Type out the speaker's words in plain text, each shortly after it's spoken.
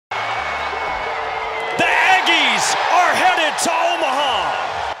head to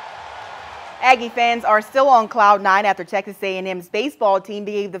Omaha. Aggie fans are still on cloud nine after Texas A&M's baseball team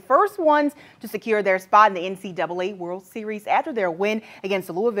became the first ones to secure their spot in the NCAA World Series after their win against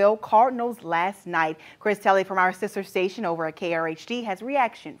the Louisville Cardinals last night. Chris Telly from our sister station over at KRHD has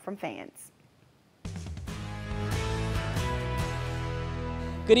reaction from fans.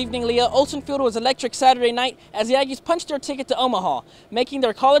 Good evening, Leah. Olsen Field was electric Saturday night as the Aggies punched their ticket to Omaha, making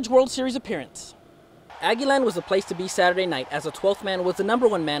their College World Series appearance. Aggieland was the place to be Saturday night as the 12th man was the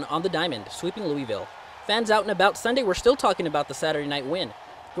 #1 man on the diamond, sweeping Louisville. Fans out and about Sunday were still talking about the Saturday night win.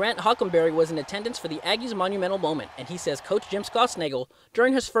 Grant Hockenberry was in attendance for the Aggies' monumental moment, and he says Coach Jim Scott-Snagel,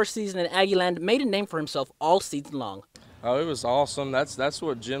 during his first season in Aggieland, made a name for himself all season long. Oh, it was awesome. That's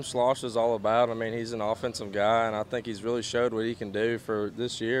what Jim Slosh is all about. I mean, he's an offensive guy, and I think he's really showed what he can do for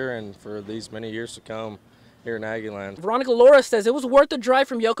this year and for these many years to come here in Aggieland. Veronica Laura says it was worth the drive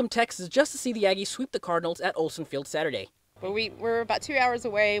from Yoakum, Texas, just to see the Aggies sweep the Cardinals at Olsen Field Saturday. But we're about 2 hours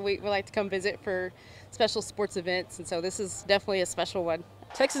away. We like to come visit for special sports events, and so this is definitely a special one.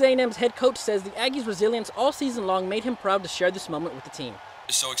 Texas A&M's head coach says the Aggies' resilience all season long made him proud to share this moment with the team.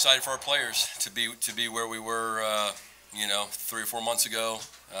 Just so excited for our players to be where we were, 3 or 4 months ago,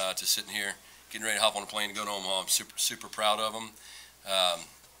 to sitting here, getting ready to hop on a plane to go to Omaha. I'm super proud of them.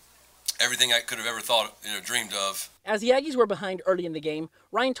 Everything I could have ever thought, dreamed of. As the Aggies were behind early in the game,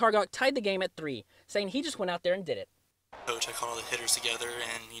 Ryan Targok tied the game at 3, saying he just went out there and did it. Coach, I called all the hitters together,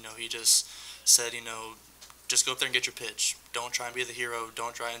 and he just said, just go up there and get your pitch. Don't try and be the hero.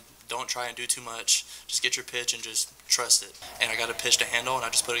 Don't try and do too much. Just get your pitch and just trust it. And I got a pitch to handle, and I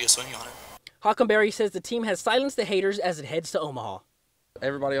just put a good swing on it. Hockenberry says the team has silenced the haters as it heads to Omaha.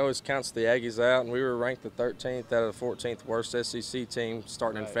 Everybody always counts the Aggies out, and we were ranked the 13th out of the 14th worst SEC team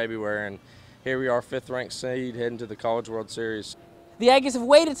starting in February, and here we are, 5th-ranked seed heading to the College World Series. The Aggies have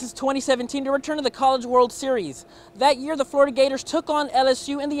waited since 2017 to return to the College World Series. That year, the Florida Gators took on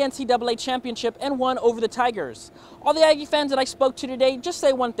LSU in the NCAA Championship and won over the Tigers. All the Aggie fans that I spoke to today just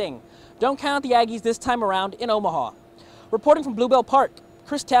say one thing: don't count the Aggies this time around in Omaha. Reporting from Bluebell Park,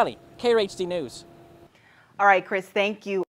 Chris Talley, KRHD News. All right, Chris, thank you.